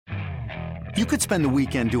You could spend the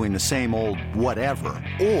weekend doing the same old whatever,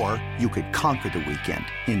 or you could conquer the weekend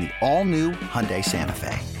in the all-new Hyundai Santa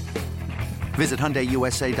Fe. Visit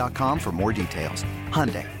HyundaiUSA.com for more details.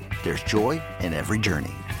 Hyundai, there's joy in every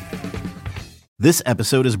journey. This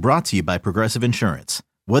episode is brought to you by Progressive Insurance.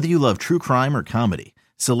 Whether you love true crime or comedy,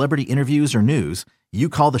 celebrity interviews or news, you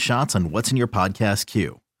call the shots on what's in your podcast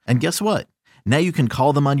queue. And guess what? Now you can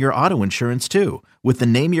call them on your auto insurance too with the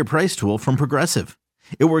Name Your Price tool from Progressive.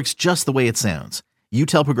 It works just the way it sounds. You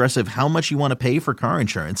tell Progressive how much you want to pay for car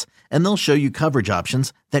insurance, and they'll show you coverage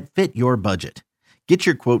options that fit your budget. Get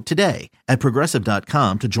your quote today at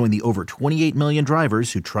Progressive.com to join the over 28 million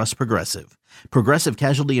drivers who trust Progressive. Progressive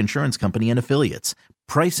Casualty Insurance Company and Affiliates.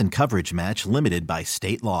 Price and coverage match limited by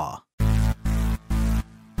state law.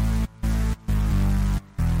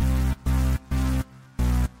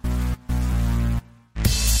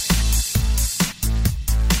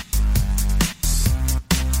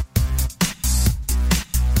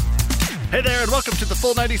 Hey there, and welcome to the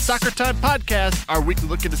Full 90 Soccer Time Podcast, our weekly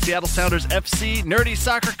look into Seattle Sounders FC, nerdy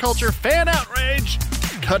soccer culture, fan outrage,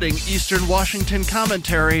 cutting Eastern Washington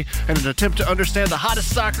commentary, and an attempt to understand the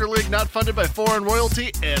hottest soccer league not funded by foreign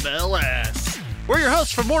royalty, MLS. We're your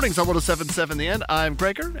hosts for Mornings on 107.7 The End. I'm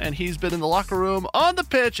Gregor, and he's been in the locker room, on the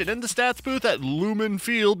pitch, and in the stats booth at Lumen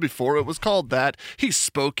Field before it was called that. He's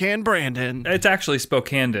Spokane Brandon. It's actually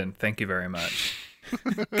Spokaneden. Thank you very much.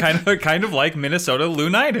 kind of like Minnesota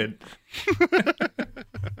United.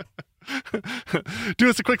 Do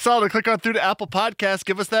us a quick solid and click on through to Apple Podcasts.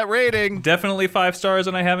 Give us that rating. Definitely 5 stars,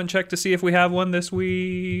 and I haven't checked to see if we have one this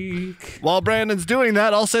week. While Brandon's doing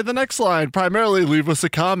that, I'll say the next line. Primarily, leave us a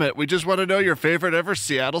comment. We just want to know your favorite ever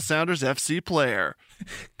Seattle Sounders FC player.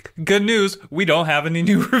 Good news, we don't have any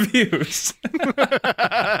new reviews.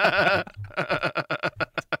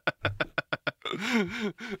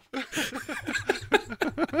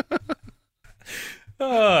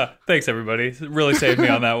 Thanks, everybody. It really saved me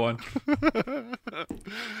on that one.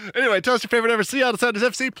 Anyway, tell us your favorite ever Seattle Sounders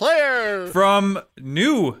FC player. From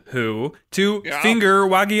New Who to Finger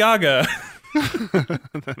Wagiaga.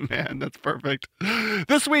 Man, that's perfect.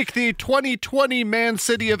 This week, the 2020 Man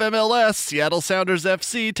City of MLS, Seattle Sounders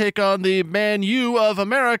FC, take on the Man U of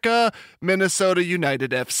America, Minnesota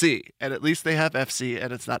United FC. And at least they have FC,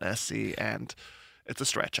 and it's not SC, and it's a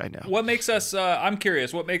stretch, I know. What makes us, I'm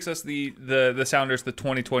curious, what makes us the Sounders the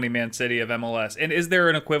 2020 Man City of MLS? And is there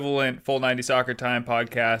an equivalent Full 90 Soccer Time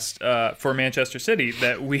podcast for Manchester City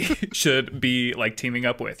that we should be like teaming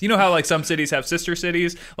up with? You know how like some cities have sister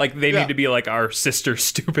cities? Like they need to be like our sister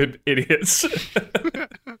stupid idiots.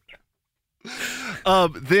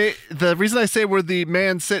 The reason I say we're the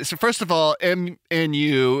Man City, so first of all,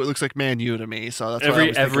 MNU, it looks like Man U to me, so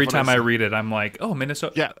that's every time I read it, I'm like, oh,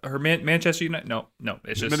 Minnesota, or Manchester United. No,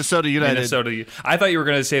 it's just Minnesota United. I thought you were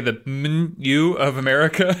going to say the MNU of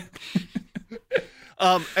America.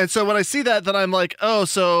 And so when I see that, then I'm like, oh,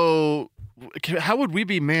 so how would we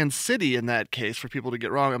be Man City in that case for people to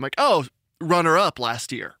get wrong? I'm like, oh, runner up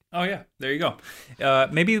last year. Oh yeah, there you go.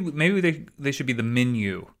 Maybe they should be the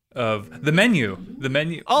menu. Of the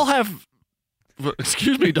menu. I'll have.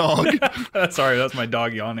 Excuse me, dog. Sorry, that's my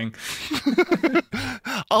dog yawning.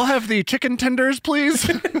 I'll have the chicken tenders, please.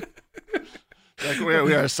 Like we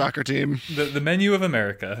are a soccer team. The menu of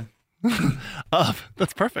America.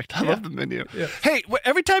 That's perfect. I love the menu. Yeah. Hey,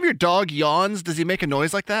 every time your dog yawns, does he make a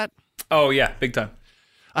noise like that? Oh yeah, big time.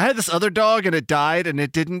 I had this other dog and it died and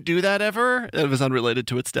it didn't do that ever. It was unrelated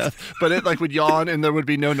to its death, but it like would yawn and there would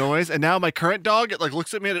be no noise. And now my current dog, it like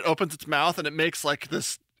looks at me and it opens its mouth and it makes like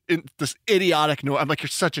this idiotic noise. I'm like, you're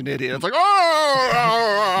such an idiot. It's like,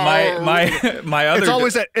 oh, my other.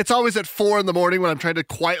 It's always at 4 a.m. when I'm trying to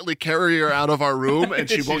quietly carry her out of our room and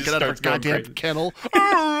she won't get out of her goddamn kennel.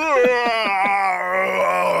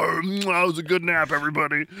 That was a good nap,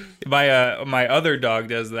 everybody. My other dog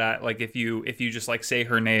does that. Like if you just like say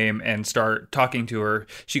her name and start talking to her,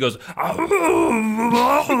 she goes.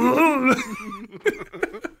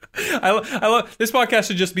 I love this podcast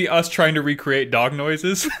should just be us trying to recreate dog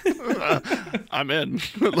noises. I'm in.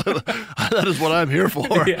 That is what I'm here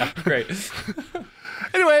for. Yeah, great.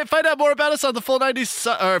 Anyway, find out more about us on the Full 90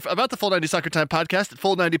 about the Full 90 Soccer Time podcast at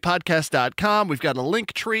full90podcast.com. We've got a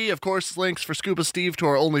link tree, of course, links for Scuba Steve to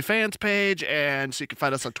our OnlyFans page, and so you can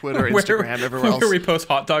find us on Twitter, Instagram, everywhere else. Where we post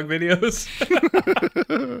hot dog videos.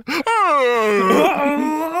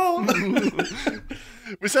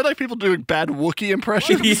 We said like people doing bad Wookiee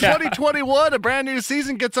impressions. Yeah. 2021, a brand new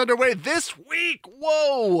season gets underway this week.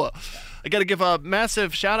 Whoa! I got to give a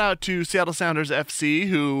massive shout out to Seattle Sounders FC,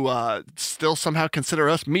 who still somehow consider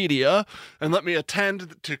us media and let me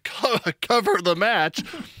attend to cover the match.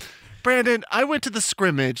 Brandon, I went to the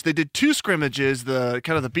scrimmage. They did 2 scrimmages, the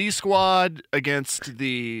kind of the B squad against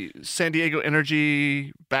the San Diego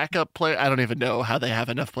Energy backup player. I don't even know how they have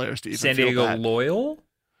enough players to even San field Diego that. Loyal?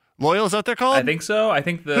 Loyal, is that what they're called? I think so. I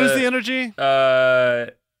think Who's the Energy?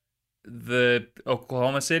 The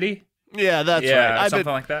Oklahoma City? Yeah, that's right.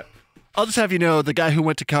 Something like that. I'll just have you know, the guy who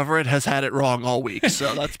went to cover it has had it wrong all week,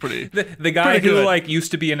 so that's pretty. The guy pretty who good. like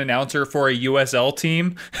used to be an announcer for a USL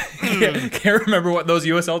team. Can't remember what those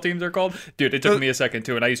USL teams are called. Dude, it took me a second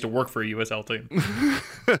too, and I used to work for a USL team.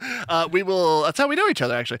 We will. That's how we know each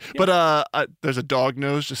other, actually. Yeah. But there's a dog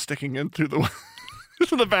nose just sticking in through the.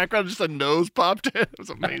 In the background, just a nose popped in. It was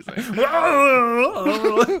amazing.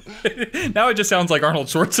 Now it just sounds like Arnold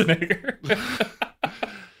Schwarzenegger.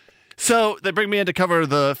 So they bring me in to cover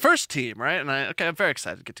the first team, right? And I'm very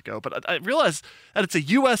excited to get to go. But I realize that it's a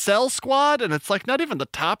USL squad, and it's like not even the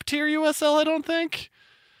top tier USL, I don't think.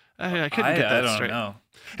 I couldn't get that straight. I don't know.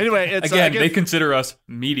 Anyway, it's again, they consider us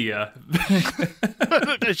media.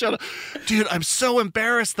 Shut up. Dude, I'm so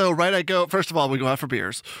embarrassed though, right? I go, first of all, we go out for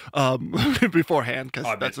beers beforehand,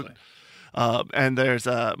 because that's what, and there's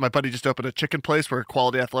my buddy just opened a chicken place where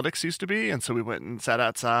Quality Athletics used to be, and so we went and sat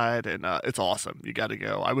outside, and it's awesome. You got to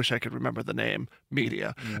go. I wish I could remember the name.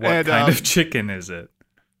 Media. What kind of chicken is it?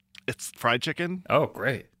 It's fried chicken. Oh,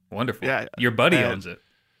 great. Wonderful. Yeah. Your buddy owns it.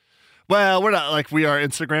 Well, we're not we are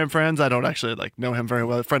Instagram friends. I don't actually know him very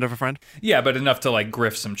well. Friend of a friend. Yeah, but enough to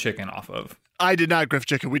griff some chicken off of. I did not griff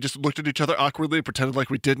chicken. We just looked at each other awkwardly and pretended like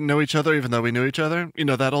we didn't know each other, even though we knew each other. You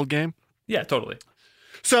know that old game? Yeah, totally.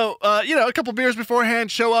 So, a couple beers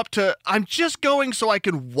beforehand, show up to, I'm just going so I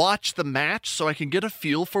can watch the match, so I can get a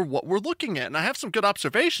feel for what we're looking at. And I have some good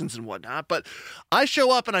observations and whatnot, but I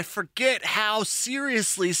show up and I forget how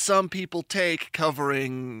seriously some people take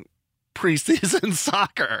covering preseason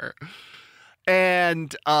soccer.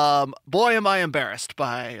 And boy, am I embarrassed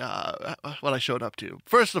by what I showed up to.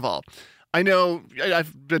 First of all, I know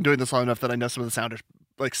I've been doing this long enough that I know some of the Sounders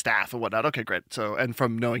staff and whatnot. Okay, great. So, and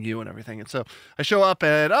from knowing you and everything. And so I show up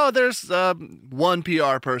and, there's one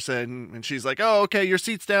PR person, and she's like, oh, okay, your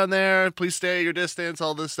seat's down there. Please stay your distance,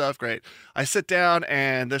 all this stuff. Great. I sit down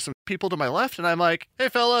and there's some people to my left, and I'm like, hey,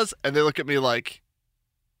 fellas. And they look at me like,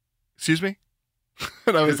 excuse me?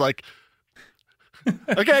 And I was like,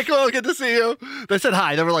 okay, cool. Good to see you. They said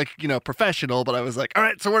hi. They were like, professional, but I was like, all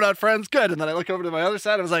right, so we're not friends. Good. And then I look over to my other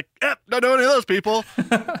side. I was like, yep, don't know any of those people.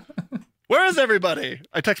 Where is everybody?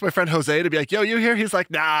 I text my friend Jose to be like, yo, you here? He's like,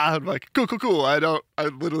 nah. I'm like, cool. I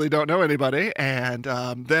literally don't know anybody. And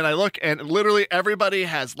then I look, and literally everybody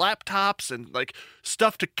has laptops and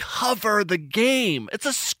stuff to cover the game. It's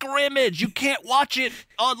a scrimmage. You can't watch it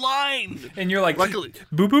online. And you're like, luckily,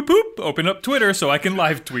 boop, boop, boop, open up Twitter so I can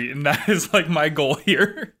live tweet. And that is my goal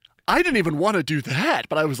here. I didn't even want to do that,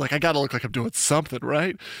 but I was like, I got to look like I'm doing something,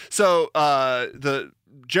 right? So the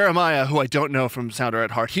Jeremiah, who I don't know from Sounder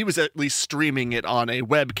at Heart, he was at least streaming it on a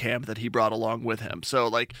webcam that he brought along with him. So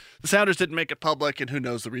the Sounders didn't make it public, and who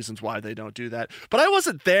knows the reasons why they don't do that. But I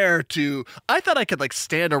wasn't there I thought I could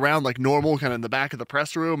stand around like normal, kind of in the back of the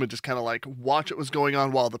press room and just kind of watch what was going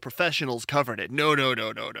on while the professionals covered it. No.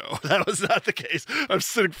 That was not the case. I'm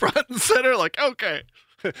sitting front and center okay.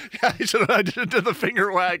 Yeah, I did the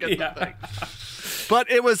finger wag at the thing. But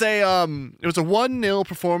it was a 1-0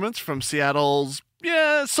 performance from Seattle's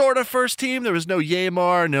sort of first team. There was no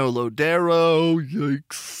Yamar, no Lodero,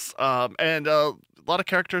 yikes, and a lot of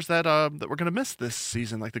characters that we're gonna miss this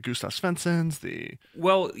season, like the Gustav Svenssons.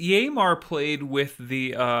 Well, Yamar played with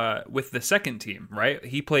the second team, right?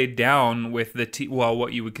 He played down with the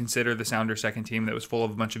what you would consider the Sounder second team that was full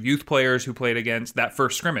of a bunch of youth players who played against that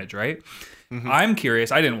first scrimmage, right? Mm-hmm. I'm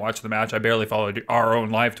curious. I didn't watch the match. I barely followed our own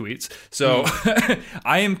live tweets. So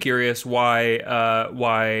I am curious why,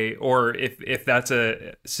 or if that's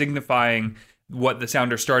a signifying what the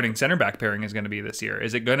Sounders starting center back pairing is going to be this year.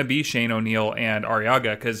 Is it going to be Shane O'Neill and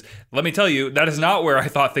Arriaga? Because let me tell you, that is not where I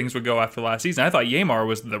thought things would go after last season. I thought Yamar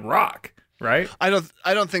was the rock. Right? I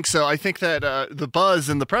don't think so. I think that the buzz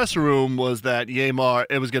in the press room was that it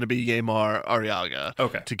was going to be Yamar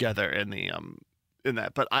Arriaga together in the in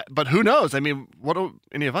that. But who knows? I mean, what do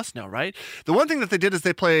any of us know, right? The one thing that they did is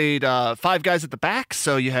they played 5 guys at the back,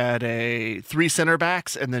 so you had 3 center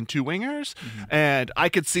backs and then 2 wingers, and I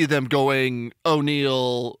could see them going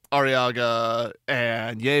O'Neill, Arriaga,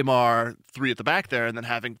 and Yamar 3 at the back there, and then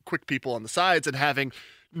having quick people on the sides and having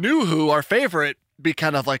Nuhu, our favorite, be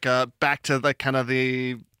kind of like a back to kind of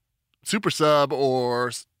the super sub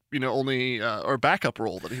or only or backup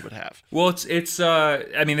role that he would have. Well, it's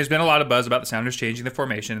I mean, there's been a lot of buzz about the Sounders changing the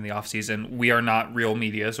formation in the offseason. We are not real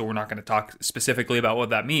media, so we're not going to talk specifically about what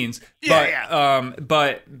that means.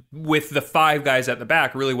 But with the 5 guys at the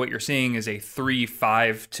back, really what you're seeing is a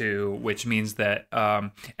 3-5-2, which means that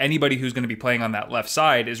anybody who's going to be playing on that left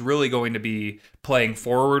side is really going to be playing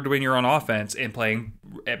forward when you're on offense and playing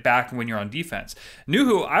back when you're on defense.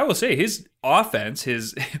 Nuhu, I will say, his offense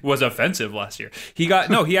was offensive last year. He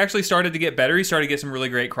actually started to get better. He started to get some really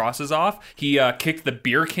great crosses off. He kicked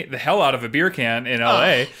the hell out of a beer can in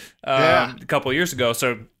LA a couple of years ago.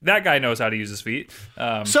 So that guy knows how to use his feet.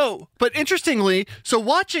 But interestingly,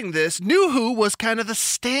 watching this, Nuhu was kind of the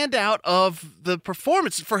standout of the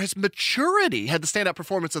performance for his maturity. Had the standout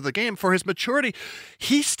performance of the game for his maturity.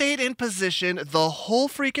 He stayed in position the whole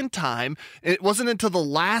freaking time. It wasn't until the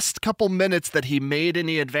last couple minutes that he made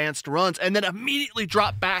any advanced runs, and then immediately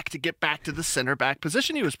dropped back to get back to the center back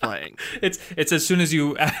position he was playing. It's as soon as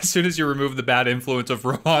you remove the bad influence of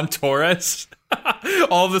Roman Torres,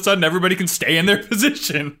 all of a sudden everybody can stay in their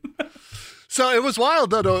position. So it was wild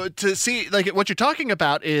though to see, like, what you're talking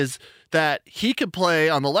about is that he could play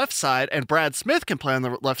on the left side and Brad Smith can play on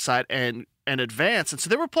the left side and advance. And so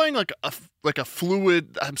they were playing like a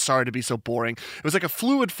fluid, I'm sorry to be so boring. It was like a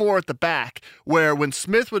fluid 4 at the back where when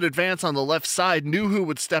Smith would advance on the left side, Nuhu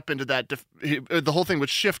would step into that, the whole thing would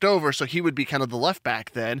shift over. So he would be kind of the left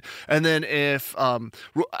back then. And then if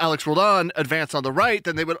Alex Roldan advanced on the right,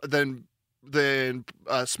 then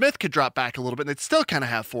Smith could drop back a little bit and they'd still kind of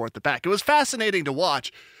have 4 at the back. It was fascinating to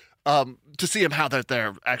watch. To see how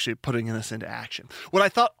they're actually putting this into action. What I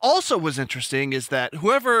thought also was interesting is that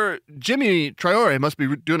Jimmy Traore must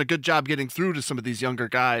be doing a good job getting through to some of these younger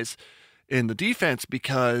guys in the defense,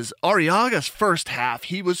 because Arriaga's first half,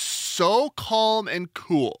 he was so calm and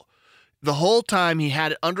cool. The whole time he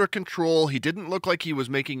had it under control. He didn't look like he was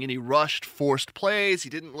making any rushed, forced plays.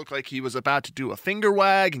 He didn't look like he was about to do a finger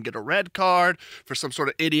wag and get a red card for some sort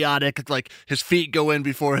of idiotic, like his feet go in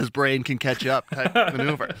before his brain can catch up type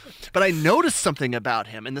maneuver. But I noticed something about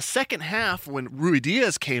him. In the second half, when Rui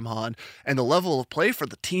Diaz came on and the level of play for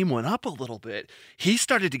the team went up a little bit, he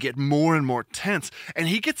started to get more and more tense. And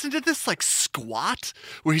he gets into this like squat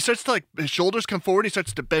where he starts to, like, his shoulders come forward. He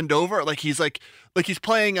starts to bend over like he's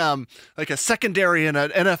playing like a secondary in an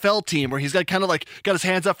NFL team where he's got kind of like got his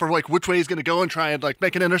hands up for like which way he's going to go and try and like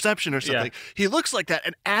make an interception or something. Yeah. He looks like that.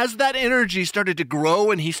 And as that energy started to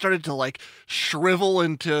grow and he started to like shrivel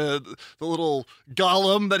into the little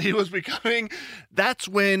golem that he was becoming, that's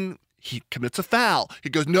when he commits a foul. He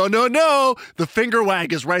goes, no. The finger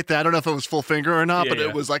wag is right there. I don't know if it was full finger or not,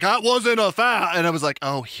 It was like, that wasn't a foul. And I was like,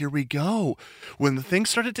 oh, here we go. When the thing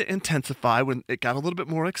started to intensify, when it got a little bit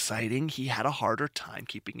more exciting, he had a harder time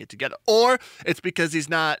keeping it together. Or it's because it's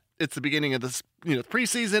the beginning of this,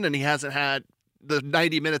 preseason and he hasn't had the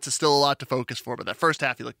 90 minutes is still a lot to focus for. But that first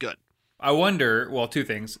half, he looked good. I wonder, well, 2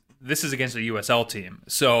 things. This is against a USL team,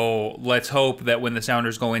 so let's hope that when the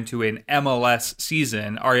Sounders go into an MLS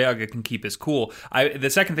season, Arriaga can keep his cool.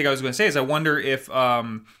 The second thing I was going to say is I wonder if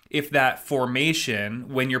that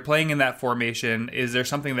formation, when you're playing in that formation, is there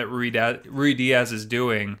something that Rui Diaz is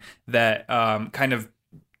doing that kind of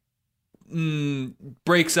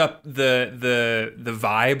breaks up the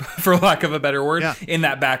vibe, for lack of a better word, in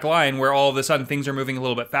that back line, where all of a sudden things are moving a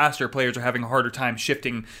little bit faster. Players are having a harder time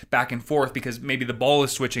shifting back and forth because maybe the ball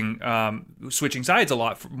is switching sides a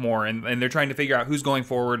lot more, and they're trying to figure out who's going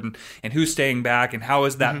forward and who's staying back, and how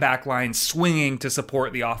is that back line swinging to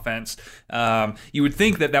support the offense. You would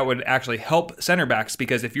think that would actually help center backs,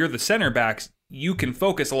 because if you're the center backs, you can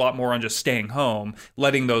focus a lot more on just staying home,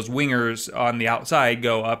 letting those wingers on the outside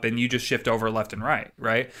go up, and you just shift over left and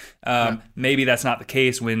right? Maybe that's not the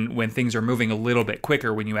case when things are moving a little bit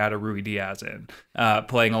quicker when you add a Rui Diaz in,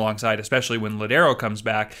 playing alongside, especially when Lodeiro comes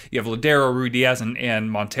back. You have Lodeiro, Rui Diaz, and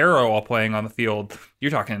Montero all playing on the field. You're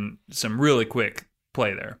talking some really quick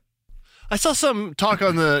play there. I saw some talk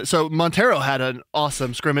so Montero had an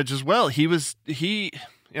awesome scrimmage as well.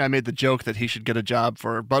 I made the joke that he should get a job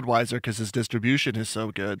for Budweiser because his distribution is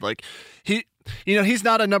so good. Like he's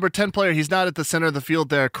not a number 10 player. He's not at the center of the field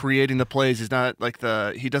there creating the plays. He's not like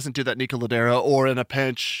he doesn't do that Nico Lodeiro or in a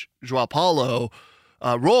pinch Joao Paulo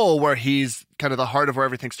role where he's kind of the heart of where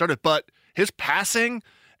everything started. But his passing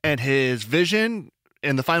and his vision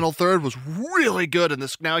in the final third was really good in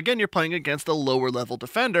this. Now, again, you're playing against a lower level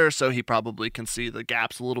defender, so he probably can see the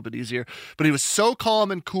gaps a little bit easier. But he was so calm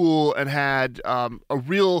and cool and had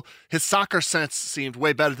his soccer sense seemed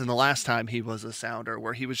way better than the last time he was a Sounder,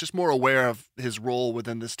 where he was just more aware of his role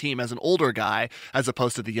within this team as an older guy as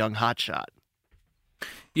opposed to the young hotshot.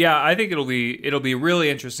 Yeah, I think it'll be really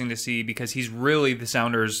interesting to see because he's really the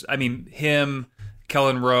Sounders. I mean, him,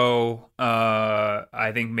 Kellen Rowe,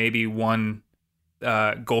 I think maybe one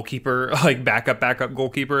goalkeeper, like backup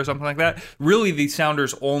goalkeeper or something like that. Really, the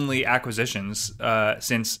Sounders' only acquisitions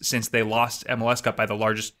since they lost MLS Cup by the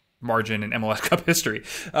largest margin in MLS Cup history.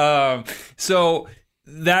 So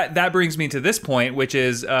that brings me to this point, which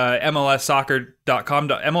is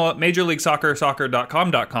MLSsoccer.com, Major League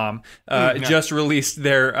Soccer.com just released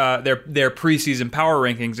their preseason power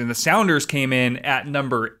rankings, and the Sounders came in at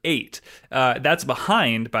number 8. That's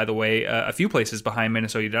behind, by the way, a few places behind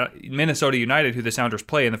Minnesota United, who the Sounders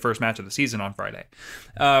play in the first match of the season on Friday.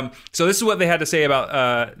 So this is what they had to say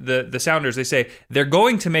about the Sounders. They say they're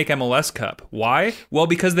going to make MLS Cup. Why? Well,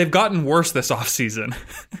 because they've gotten worse this offseason.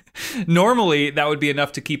 Normally, that would be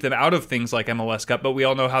enough to keep them out of things like MLS Cup, but we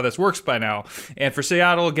all know how this works by now. And for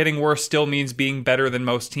Seattle, getting worse still means being better than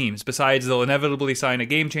most teams. Besides, they'll inevitably sign a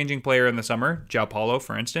game-changing player in the summer, João Paulo,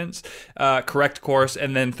 for instance, correct course,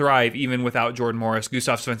 and then thrive even without Jordan Morris,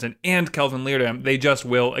 Gustav Svensson, and Kelvin Leerdam. They just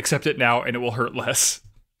will accept it now, and it will hurt less.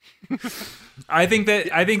 I think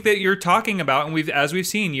that you're talking about, and as we've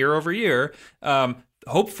seen year over year,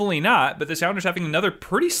 hopefully not, but the Sounders having another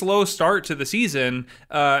pretty slow start to the season.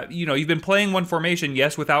 You've been playing one formation,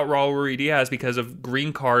 yes, without Raul Ruidiaz because of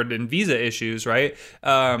green card and visa issues, right?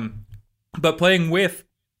 But playing with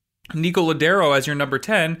Nico Lodeiro as your number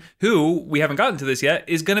 10, who, we haven't gotten to this yet,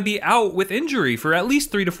 is going to be out with injury for at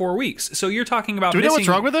least 3 to 4 weeks. So you're talking about Do we know what's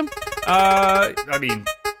wrong with him? I mean,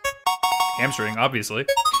 hamstring, obviously.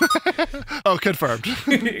 Oh, confirmed.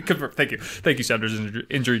 Confirmed. Thank you, Sounders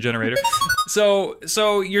injury generator.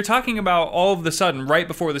 So you're talking about all of the sudden, right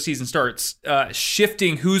before the season starts,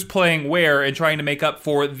 shifting who's playing where and trying to make up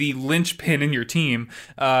for the linchpin in your team.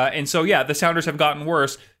 And so, yeah, the Sounders have gotten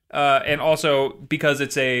worse. And also because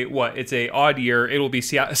it's a odd year, it will be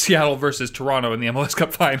Seattle versus Toronto in the MLS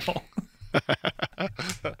Cup final.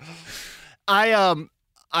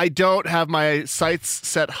 I don't have my sights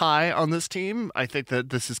set high on this team. I think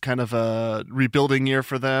that this is kind of a rebuilding year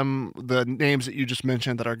for them. The names that you just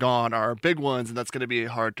mentioned that are gone are big ones, and that's going to be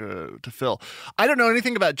hard to fill. I don't know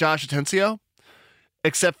anything about Josh Atencio,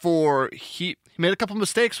 except for he made a couple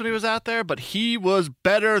mistakes when he was out there, but he was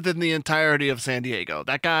better than the entirety of San Diego.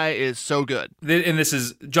 That guy is so good. And this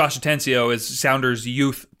is Josh Atencio is Sounders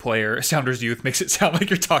youth player. Sounders youth makes it sound like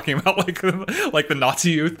you're talking about like the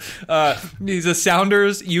Nazi youth. He's a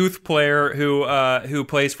Sounders youth player who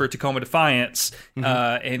plays for Tacoma Defiance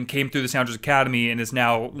and came through the Sounders Academy and is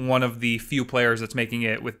now one of the few players that's making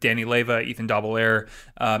it with Danny Leyva, Ethan Daubelair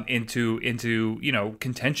into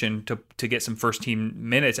contention to get some first team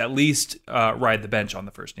minutes, at least ride the bench on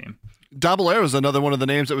the first team. Daubelair was another one of the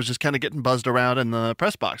names that was just kind of getting buzzed around in the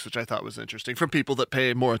press box, which I thought was interesting from people that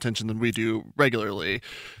pay more attention than we do regularly.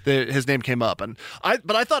 His name came up, but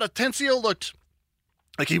I thought Atencio looked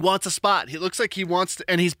like he wants a spot. He looks like he wants to,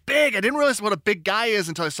 and he's big. I didn't realize what a big guy is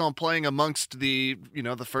until I saw him playing amongst the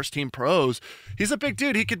first team pros. He's a big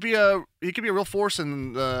dude. He could be a real force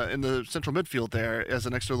in the central midfield there as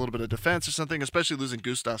an extra little bit of defense or something. Especially losing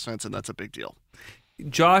Gustav Svensson, that's a big deal.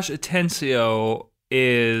 Josh Atencio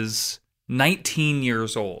is 19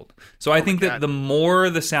 years old. So I think that the more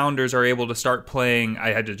the Sounders are able to start playing, I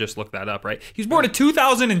had to just look that up, right? He was born in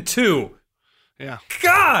 2002. Yeah.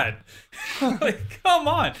 God. Like, come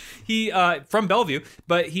on. He from Bellevue,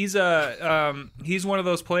 but he's one of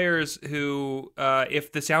those players who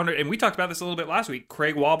if the Sounder, and we talked about this a little bit last week,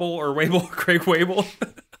 Craig Wable.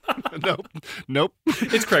 Nope.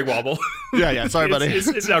 It's Craig Wobble. Yeah. Sorry, buddy.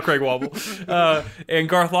 It's now Craig Wobble. And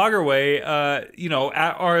Garth Lagerwey,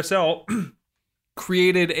 at RSL,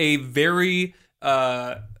 created a very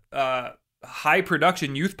high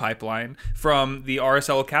production youth pipeline from the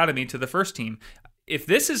RSL Academy to the first team. If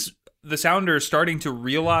this is the Sounders starting to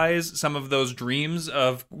realize some of those dreams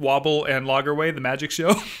of Wobble and Lagerwey, the magic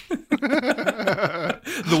show. The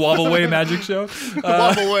Wobbleway magic show.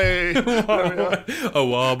 Wobbleway. A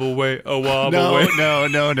Wobbleway.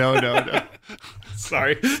 No.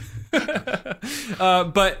 Sorry.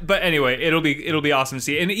 But anyway, it'll be awesome to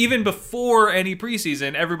see. And even before any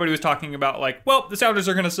preseason, everybody was talking about like, well, the Sounders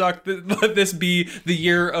are going to suck. Let this be the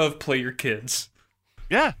year of play your kids.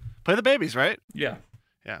 Yeah. Play the babies, right? Yeah.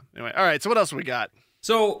 Yeah. Anyway, all right. So what else we got?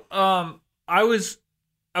 So I was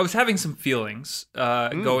having some feelings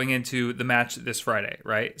going into the match this Friday,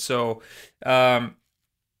 right? So I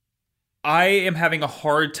am having a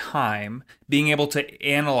hard time being able to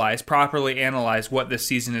properly analyze what this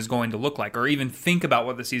season is going to look like, or even think about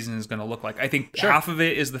what the season is going to look like. I think half of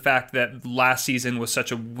it is the fact that last season was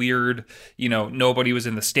such a weird, nobody was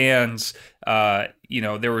in the stands.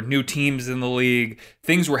 There were new teams in the league,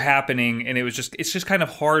 things were happening, and it's just kind of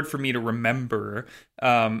hard for me to remember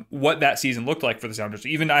what that season looked like for the Sounders.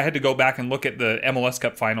 Even I had to go back and look at the MLS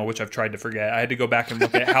Cup final, which I've tried to forget. I had to go back and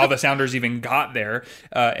look at how the Sounders even got there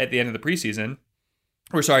at the end of the preseason.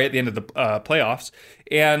 At the end of the playoffs.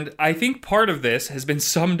 And I think part of this has been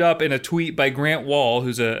summed up in a tweet by Grant Wall,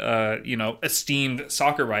 who's a esteemed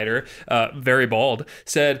soccer writer, very bald,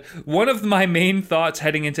 said, "One of my main thoughts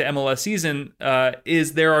heading into MLS season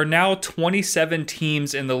is there are now 27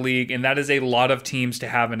 teams in the league, and that is a lot of teams to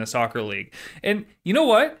have in a soccer league." And you know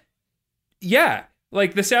what? Yeah.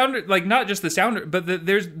 Like the Sounder, like not just the Sounder, but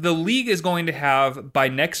the league is going to have by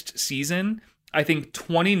next season, I think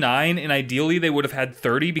 29, and ideally they would have had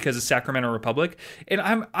 30 because of Sacramento Republic. And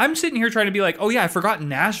I'm sitting here trying to be like, oh yeah, I forgot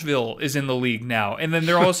Nashville is in the league now. And then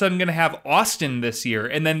they're all of a sudden going to have Austin this year.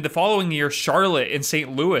 And then the following year, Charlotte and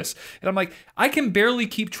St. Louis. And I'm like, I can barely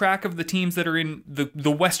keep track of the teams that are in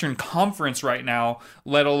the Western Conference right now,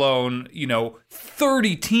 let alone,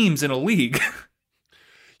 30 teams in a league.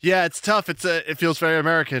 Yeah, it's tough. It feels very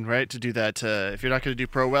American, right, to do that. If you're not going to do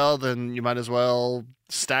pro well, then you might as well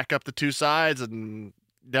stack up the two sides and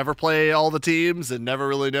never play all the teams and never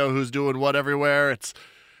really know who's doing what everywhere. It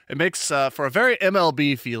makes for a very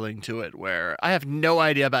MLB feeling to it, where I have no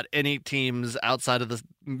idea about any teams outside of the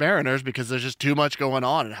Mariners because there's just too much going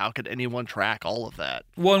on, and how could anyone track all of that?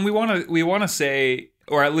 Well, and we want to say,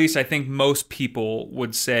 or at least I think most people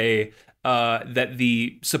would say, that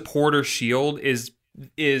the Supporter Shield is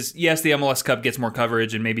yes, the MLS Cup gets more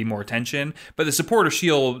coverage and maybe more attention, but the Supporter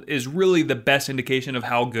Shield is really the best indication of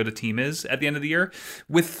how good a team is at the end of the year.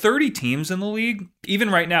 With 30 teams in the league, even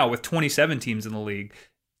right now with 27 teams in the league,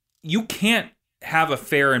 you can't have a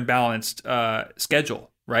fair and balanced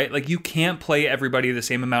schedule, right? Like you can't play everybody the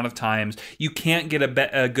same amount of times. You can't get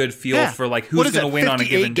a good feel for like who's going to win on a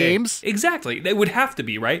given day. Games? Exactly. They would have to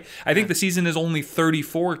be, right? I think the season is only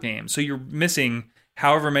 34 games, so you're missing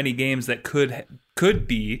however many games that could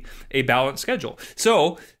be a balanced schedule.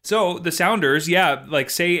 So the Sounders, like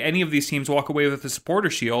say any of these teams walk away with the Supporter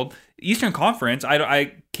Shield, Eastern Conference,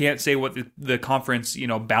 I can't say what the conference,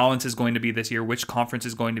 balance is going to be this year, which conference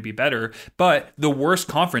is going to be better, but the worst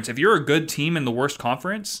conference, if you're a good team in the worst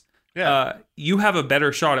conference, you have a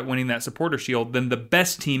better shot at winning that Supporter Shield than the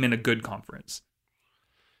best team in a good conference.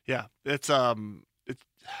 Yeah, it's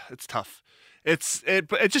tough. It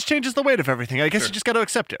just changes the weight of everything. I guess you just got to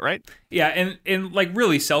accept it, right? Yeah, and like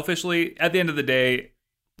really selfishly, at the end of the day,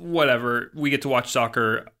 whatever, we get to watch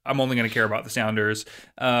soccer. I'm only going to care about the Sounders.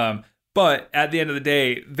 But at the end of the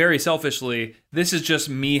day, very selfishly, this is just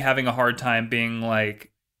me having a hard time being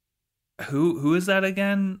like, who is that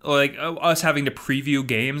again? Like us having to preview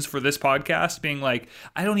games for this podcast, being like,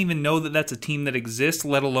 I don't even know that that's a team that exists,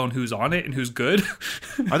 let alone who's on it and who's good.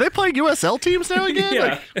 Are they playing USL teams now again?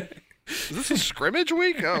 Yeah. Is this a scrimmage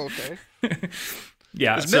week? Oh, okay.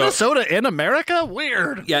 Yeah. Is Minnesota in America?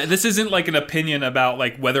 Weird. Yeah, this isn't like an opinion about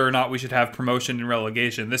like whether or not we should have promotion and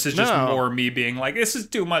relegation. This is just more me being like, this is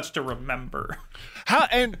too much to remember. How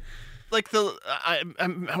and like I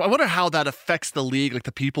wonder how that affects the league, like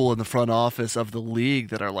the people in the front office of the league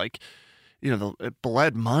that are like, it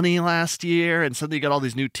bled money last year, and suddenly you got all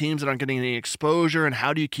these new teams that aren't getting any exposure, and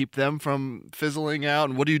how do you keep them from fizzling out,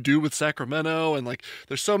 and what do you do with Sacramento? And like,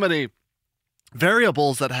 there's so many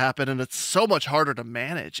variables that happen, and it's so much harder to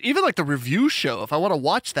manage. Even like the review show, if I want to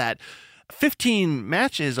watch that, 15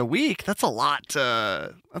 matches a week, that's a lot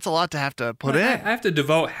to have to put in. I have to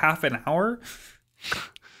devote half an hour.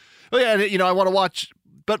 Well, yeah, I want to watch,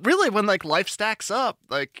 but really when like life stacks up,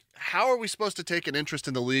 like how are we supposed to take an interest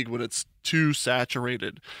in the league when it's too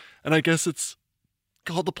saturated? And I guess it's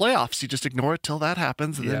called the playoffs. You just ignore it till that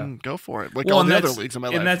happens and then go for it. Like all the other leagues in my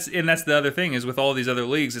life. And that's the other thing is with all these other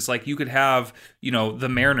leagues, it's like you could have, the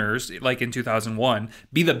Mariners, like in 2001,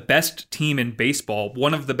 be the best team in baseball,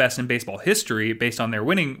 one of the best in baseball history based on their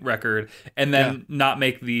winning record, and then not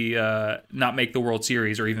make the World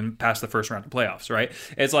Series or even pass the first round of playoffs, right?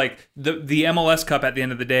 It's like the MLS Cup at the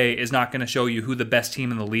end of the day is not going to show you who the best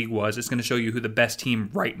team in the league was. It's going to show you who the best team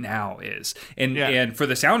right now is. And for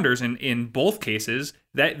the Sounders in both cases,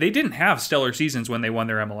 that they didn't have stellar seasons when they won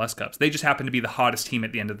their MLS Cups. They just happened to be the hottest team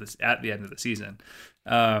at the end of the season.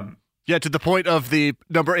 To the point of the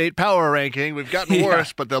number 8 power ranking, we've gotten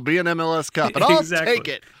worse, but there'll be an MLS Cup, and I'll take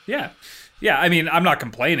it. Yeah. I mean, I'm not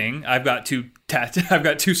complaining. I've got 2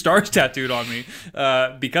 stars tattooed on me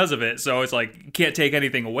because of it. So it's like you can't take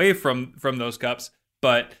anything away from those cups.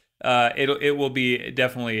 But it will be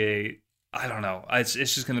definitely I don't know. It's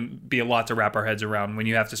just going to be a lot to wrap our heads around when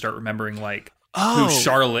you have to start remembering who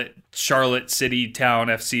Charlotte City Town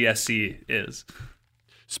FCSC is.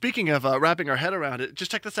 Speaking of wrapping our head around it,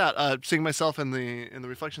 just check this out. Seeing myself in the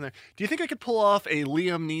reflection there. Do you think I could pull off a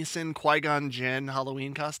Liam Neeson Qui-Gon Jinn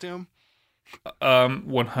Halloween costume?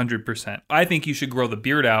 100%. I think you should grow the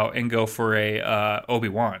beard out and go for a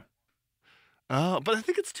Obi-Wan. Oh, but I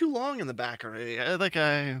think it's too long in the back already.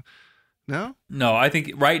 No? No, I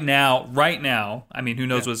think right now, I mean, who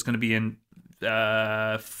knows what's going to be in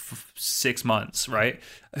 6 months, right?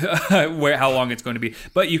 How long it's going to be.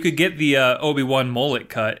 But you could get the Obi-Wan mullet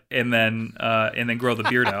cut and then grow the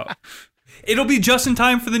beard out. It'll be just in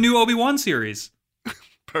time for the new Obi-Wan series.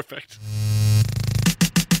 Perfect.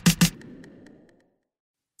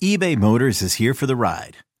 eBay Motors is here for the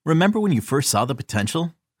ride. Remember when you first saw the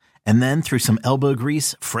potential? And then through some elbow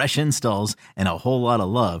grease, fresh installs, and a whole lot of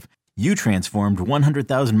love, you transformed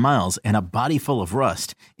 100,000 miles and a body full of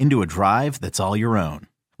rust into a drive that's all your own.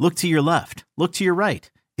 Look to your left. Look to your right.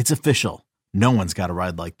 It's official. No one's got a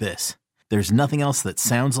ride like this. There's nothing else that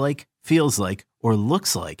sounds like, feels like, or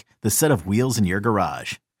looks like the set of wheels in your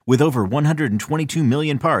garage. With over 122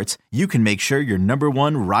 million parts, you can make sure your number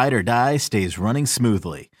one ride or die stays running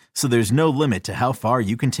smoothly. So there's no limit to how far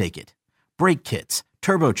you can take it. Brake kits,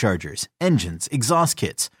 turbochargers, engines, exhaust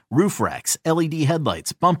kits, roof racks, LED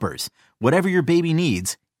headlights, bumpers, whatever your baby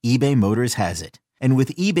needs, eBay Motors has it. And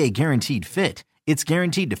with eBay Guaranteed Fit, it's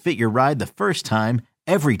guaranteed to fit your ride the first time,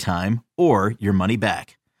 every time, or your money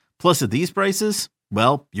back. Plus, at these prices,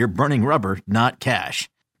 well, you're burning rubber, not cash.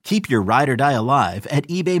 Keep your ride or die alive at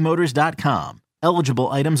ebaymotors.com. Eligible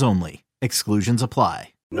items only. Exclusions apply.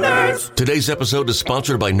 Nerds! Today's episode is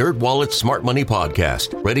sponsored by NerdWallet's Smart Money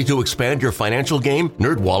Podcast. Ready to expand your financial game?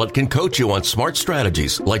 NerdWallet can coach you on smart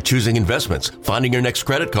strategies like choosing investments, finding your next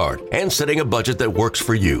credit card, and setting a budget that works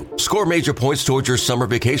for you. Score major points towards your summer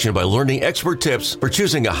vacation by learning expert tips for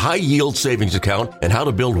choosing a high-yield savings account and how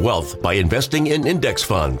to build wealth by investing in index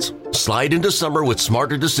funds. Slide into summer with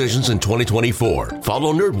smarter decisions in 2024.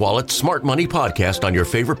 Follow NerdWallet's Smart Money Podcast on your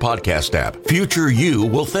favorite podcast app. Future you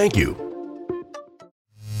will thank you.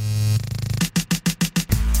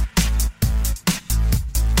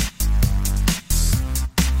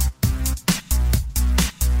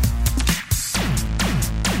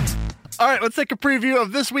 All right, let's take a preview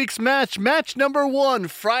of this week's match. Match number 1,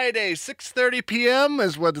 Friday, 6:30 p.m.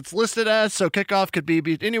 is what it's listed as, so kickoff could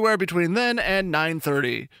be anywhere between then and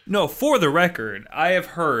 9:30. No, for the record, I have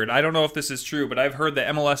heard, I don't know if this is true, but I've heard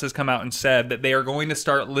that MLS has come out and said that they are going to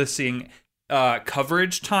start listing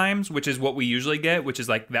coverage times, which is what we usually get, which is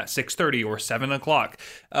like that 6:30 or 7 o'clock.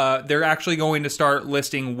 They're actually going to start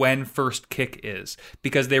listing when first kick is,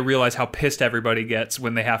 because they realize how pissed everybody gets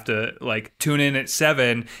when they have to tune in at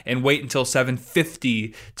 7 and wait until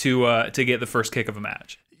 7:50 to get the first kick of a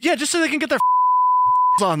match. Yeah, just so they can get their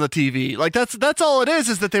on the TV. That's all it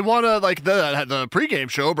is that they want to the pregame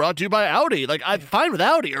show brought to you by Audi. I'm fine with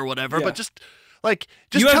Audi or whatever, yeah. But just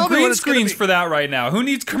you tell have me green screens for that right now. Who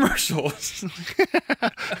needs commercials?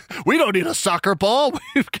 We don't need a soccer ball.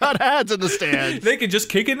 We've got ads in the stands. They could just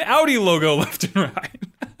kick an Audi logo left and right.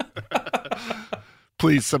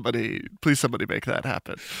 Please somebody make that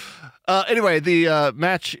happen. Anyway, the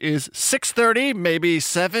match is 6:30, maybe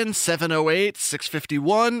 7:08,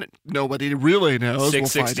 6:51. Nobody really knows. 6:69.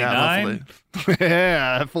 We'll find out, hopefully.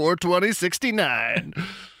 Yeah, 4:20:69.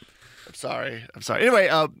 I'm sorry.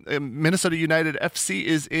 Anyway, Minnesota United FC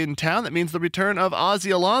is in town. That means the return of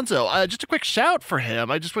Ozzy Alonso. Just a quick shout for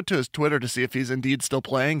him. I just went to his Twitter to see if he's indeed still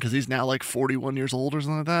playing, because he's now 41 years old or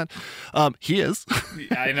something like that. He is.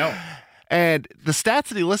 I know. And the stats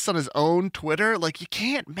that he lists on his own Twitter, you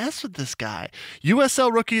can't mess with this guy.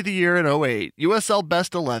 USL Rookie of the Year in 2008, USL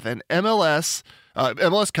Best 11, MLS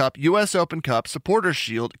Cup, US Open Cup, Supporters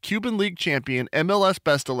Shield, Cuban League Champion, MLS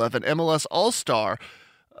Best 11, MLS All-Star,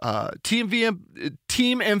 Team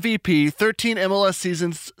MVP, 13 MLS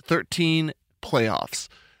seasons, 13 playoffs.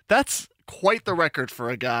 That's quite the record for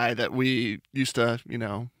a guy that we used to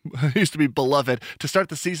be beloved. To start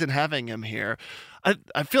the season having him here,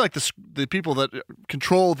 I feel like the people that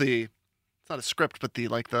control it's not a script, but the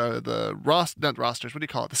not rosters. What do you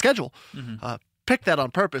call it? The schedule. Mm-hmm. Pick that on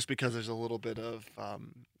purpose, because there's a little bit of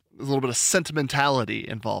sentimentality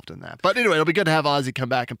involved in that. But anyway, it'll be good to have Ozzy come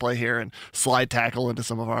back and play here and slide tackle into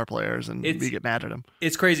some of our players, and we get mad at him.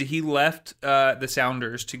 It's crazy. He left the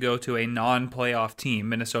Sounders to go to a non-playoff team,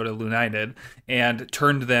 Minnesota United, and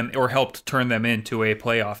helped turn them into a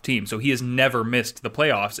playoff team. So he has never missed the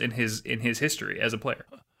playoffs in his history as a player.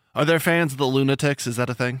 Are there fans of the Lunatics? Is that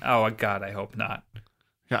a thing? Oh, God, I hope not.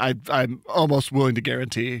 I'm almost willing to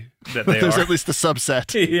guarantee that there's at least a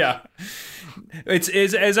subset. Yeah.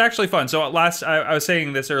 It's actually fun. So I was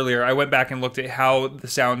saying this earlier, I went back and looked at how the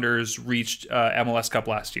Sounders reached MLS Cup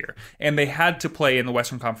last year. And they had to play in the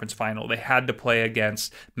Western Conference Final. They had to play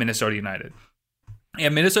against Minnesota United.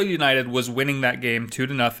 And Minnesota United was winning that game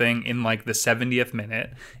 2-0 in like the 70th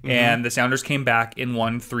minute, and the Sounders came back and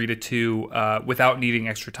won 3-2 without needing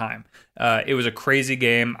extra time. It was a crazy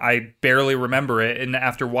game. I barely remember it, and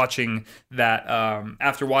after watching that,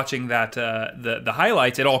 the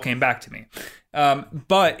highlights, it all came back to me.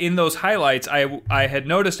 But in those highlights, I had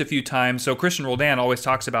noticed a few times. So Christian Roldan always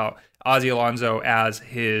talks about Ozzie Alonso as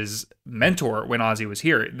his mentor when Ozzie was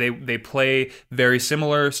here. They play very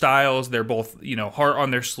similar styles. They're both, heart on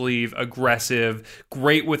their sleeve, aggressive,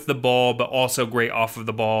 great with the ball, but also great off of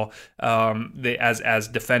the ball. They as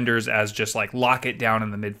defenders, as just like lock it down in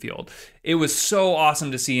the midfield. It was so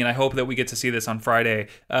awesome to see, and I hope that we get to see this on Friday.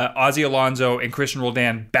 Ozzie Alonso and Christian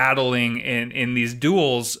Roldan battling in these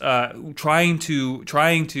duels, trying to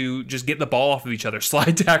just get the ball off of each other,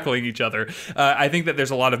 slide tackling each other. I think that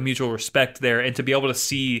there's a lot of mutual respect there, and to be able to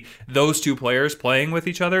see those two players playing with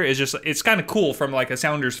each other it's kind of cool from like a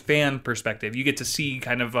Sounders fan perspective. You get to see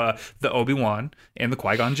kind of the Obi-Wan and the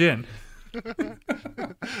Qui-Gon Jinn. I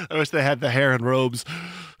wish they had the hair and robes.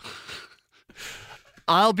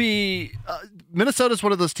 Minnesota's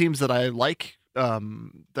one of those teams that I like.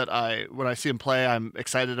 When I see them play, I'm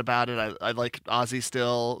excited about it. I like Ozzie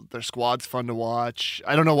still. Their squad's fun to watch.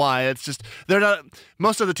 I don't know why. It's just they're not.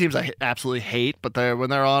 Most of the teams I absolutely hate, but when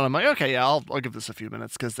they're on, I'm like, okay, yeah, I'll give this a few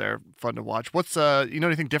minutes because they're fun to watch. What's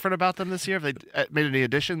anything different about them this year? Have they made any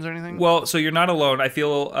additions or anything? Well, so you're not alone. I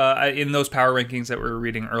feel in those power rankings that we were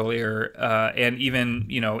reading earlier, and even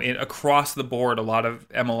across the board, a lot of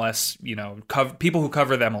MLS, people who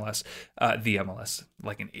cover the MLS,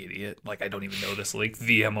 like an idiot, like I don't even know this league,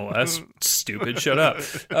 the MLS, stupid, shut up.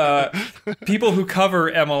 People who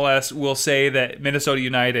cover MLS will say that Minnesota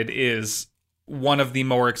United is one of the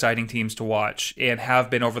more exciting teams to watch and have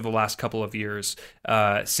been over the last couple of years,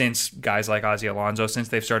 since guys like Ozzie Alonso, since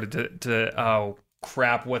they've started to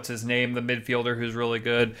what's his name? The midfielder who's really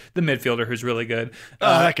good.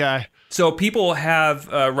 That guy. So people have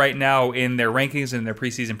right now in their rankings and their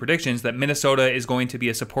preseason predictions that Minnesota is going to be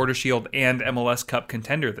a Supporter Shield and MLS Cup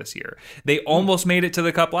contender this year. They almost made it to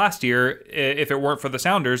the Cup last year. If it weren't for the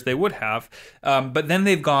Sounders, they would have. But then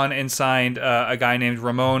they've gone and signed a guy named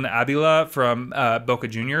Ramon Abila from Boca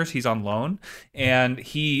Juniors. He's on loan, and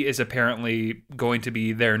he is apparently going to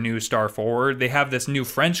be their new star forward. They have this new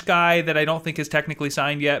French guy that I don't think is technically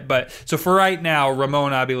signed yet. But so for right now,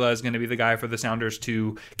 Ramon Abila is going to be the guy for the Sounders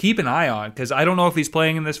to keep an eye on, because I don't know if he's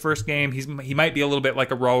playing in this first game. He might be a little bit like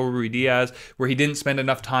a Raul Ruidiaz, where he didn't spend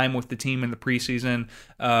enough time with the team in the preseason.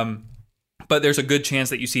 But there's a good chance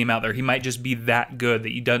that you see him out there. He might just be that good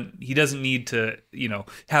that he doesn't need to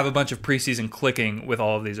have a bunch of preseason clicking with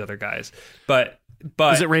all of these other guys. But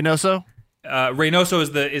is it Reynoso? Reynoso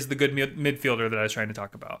is the good midfielder that I was trying to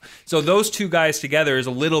talk about. So those two guys together is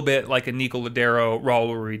a little bit like a Nico Ladero, Raul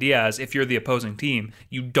Ruidiaz. If you're the opposing team,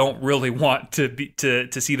 you don't really want to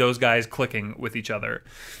see those guys clicking with each other.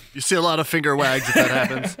 You see a lot of finger wags if that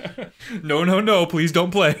happens. No, please don't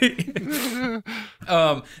play. The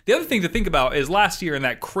other thing to think about is last year in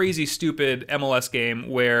that crazy, stupid MLS game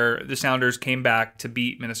where the Sounders came back to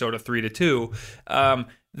beat Minnesota 3-2,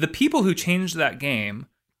 the people who changed that game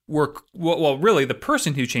really, the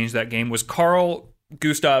person who changed that game was Carl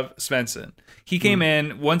Gustav Svensson. He came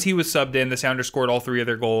in, once he was subbed in, the Sounders scored all three of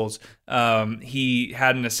their goals. He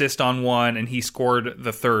had an assist on one, and he scored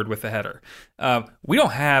the third with the header. We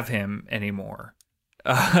don't have him anymore.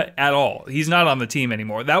 At all. He's not on the team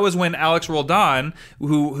anymore. That was when Alex Roldan,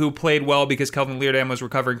 who played well because Kelvin Leerdam was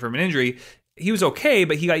recovering from an injury, he was okay,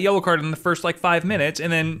 but he got yellow carded in the first 5 minutes,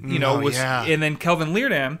 and then and then Kelvin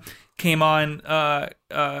Leerdam came on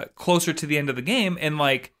closer to the end of the game, and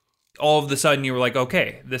all of a sudden you were like,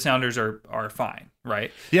 okay, the Sounders are fine,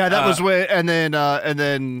 right? Yeah, that was when, and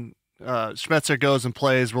then Schmetzer goes and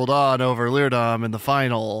plays Roldan over Leerdam in the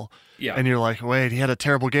final. Yeah, and you're like, wait, he had a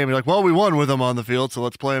terrible game. You're like, well, we won with him on the field, so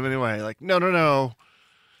let's play him anyway. Like, no.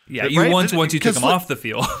 Yeah, you won once you took him off the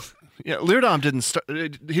field. Yeah, Leerdam didn't start. He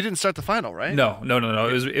didn't start the final, right? No.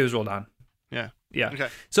 It was Roldan. Yeah. Yeah. Okay.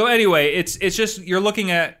 So anyway, it's just you're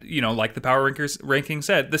looking at, like the power ranking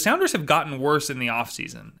said, the Sounders have gotten worse in the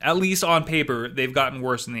offseason. At least on paper, they've gotten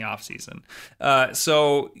worse in the offseason.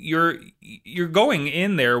 So you're going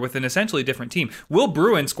in there with an essentially different team. Will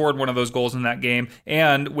Bruin scored one of those goals in that game,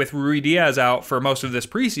 and with Ruidiaz out for most of this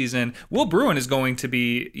preseason, Will Bruin is going to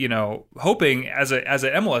be, hoping as an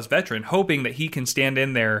MLS veteran, hoping that he can stand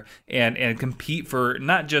in there and compete for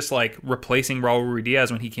not just like replacing Raul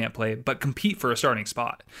Ruidiaz when he can't play, but compete for a starting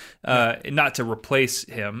spot. Not to replace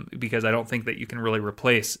him, because I don't think that you can really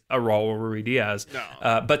replace a Raul Ruidiaz,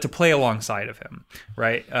 but to play alongside of him,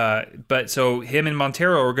 right? But so him and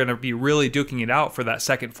Montero are going to be really duking it out for that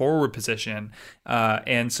second forward position.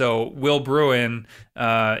 And so Will Bruin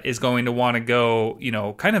is going to want to go,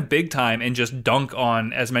 kind of big time and just dunk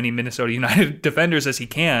on as many Minnesota United defenders as he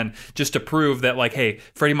can, just to prove that, like, hey,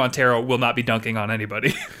 Freddie Montero will not be dunking on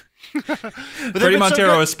anybody. Freddie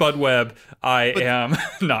Montero is Spud Webb. I am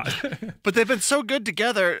not. But they've been so good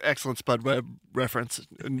together. Excellent Spud Webb reference.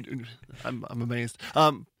 I'm amazed.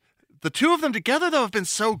 The two of them together, though, have been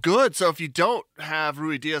so good. So if you don't have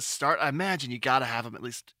Ruidiaz start, I imagine you got to have him at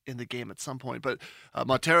least in the game at some point. But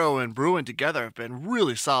Montero and Bruin together have been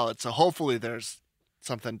really solid. So hopefully there's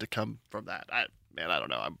something to come from that. I don't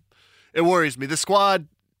know. It worries me. The squad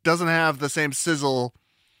doesn't have the same sizzle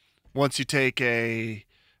once you take a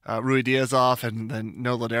Ruidiaz off and then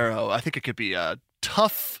no Lodeiro. I think it could be a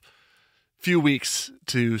tough few weeks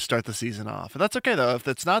to start the season off. And that's okay, though. If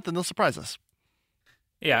it's not, then they'll surprise us.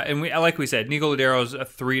 Yeah, and like we said, Nico Lodeiro's a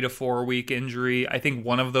 3 to 4 week injury. I think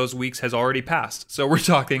one of those weeks has already passed. So we're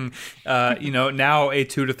talking, now a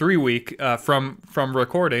 2 to 3 week from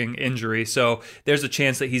recording injury. So there's a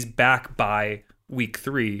chance that he's back by week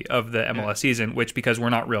 3 of the MLS season, which, because we're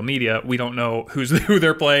not real media, we don't know who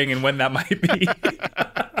they're playing and when that might be.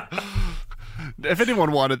 If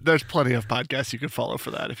anyone wanted, there's plenty of podcasts you can follow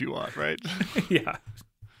for that if you want, right? Yeah.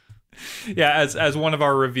 Yeah, as one of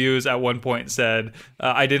our reviews at one point said,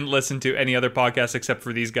 I didn't listen to any other podcast except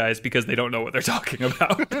for these guys because they don't know what they're talking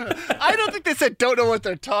about. I don't think they said don't know what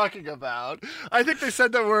they're talking about. I think they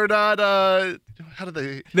said that we're not, how do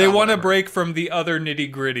they? They want to break from the other nitty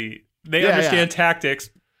gritty. They understand tactics,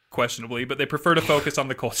 questionably, but they prefer to focus on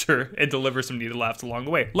the culture and deliver some needed laughs along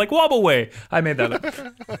the way. Like Wobble Way. I made that up.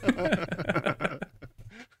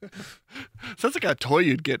 Sounds like a toy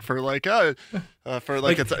you'd get for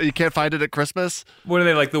it's, you can't find it at Christmas. What are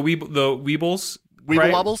they, like the Weebles? Weeble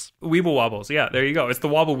right? Wobbles? Weeble Wobbles. Yeah, there you go. It's the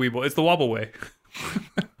Wobble Weeble. It's the Wobble Way.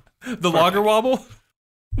 The Lager Wobble?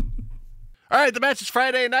 All right, the match is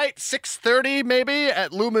Friday night, 6:30 maybe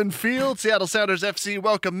at Lumen Field. Seattle Sounders FC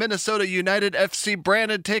welcome Minnesota United FC.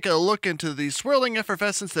 Brandon, take a look into the swirling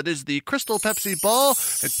effervescence that is the Crystal Pepsi ball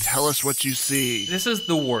and tell us what you see. This is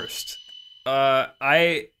the worst.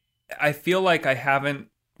 I feel like I haven't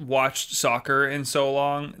watched soccer in so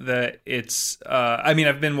long that it's I've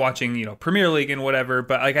been watching Premier League and whatever,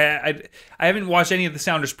 but like I haven't watched any of the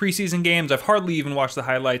Sounders preseason games. I've hardly even watched the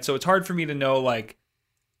highlights, so it's hard for me to know like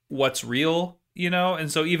what's real,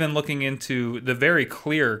 and so even looking into the very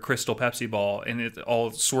clear Crystal Pepsi ball and it's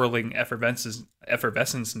all swirling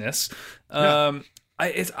effervescence-ness, I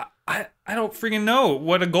don't freaking know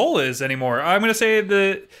what a goal is anymore. I'm gonna say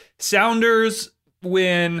the Sounders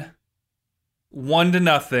win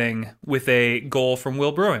 1-0 with a goal from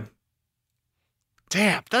Will Bruin.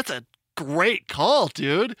 Damn, that's a great call,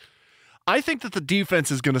 dude. I think that the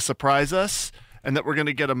defense is going to surprise us and that we're going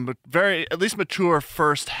to get a very, at least mature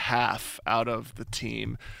first half out of the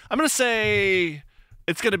team. I'm going to say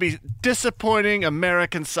it's going to be disappointing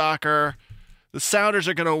American soccer. The Sounders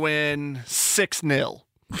are going to win 6-0.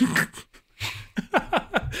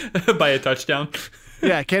 By a touchdown.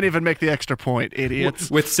 Yeah, I can't even make the extra point, idiots.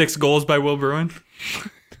 With 6 goals by Will Bruin?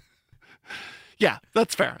 Yeah,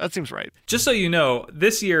 that's fair. That seems right. Just so you know,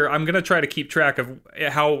 this year I'm going to try to keep track of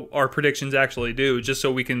how our predictions actually do, just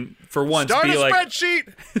so we can, for once, start be like...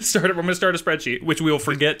 Spreadsheet! I'm going to start a spreadsheet, which we will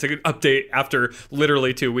forget to update after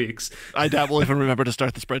literally 2 weeks. I doubt we'll even remember to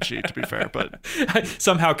start the spreadsheet, to be fair, but...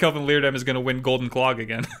 Somehow Kelvin Leerdam is going to win Golden Clog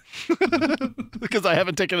again. Because I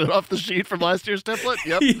haven't taken it off the sheet from last year's template?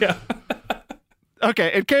 Yep. Yeah.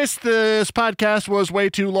 Okay, in case this podcast was way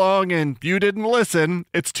too long and you didn't listen,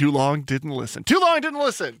 it's too long, didn't listen. Too long, didn't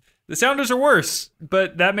listen. The Sounders are worse,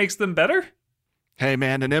 but that makes them better? Hey,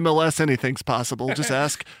 man, in MLS, anything's possible. Just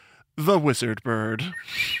ask the Wizard Bird.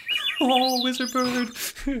 Oh, Wizard Bird.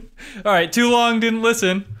 All right, too long, didn't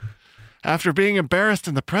listen. After being embarrassed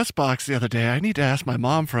in the press box the other day, I need to ask my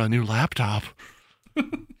mom for a new laptop.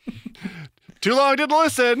 Too long, didn't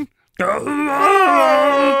listen. So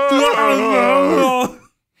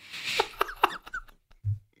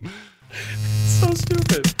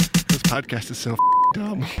podcast is so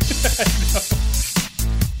dumb.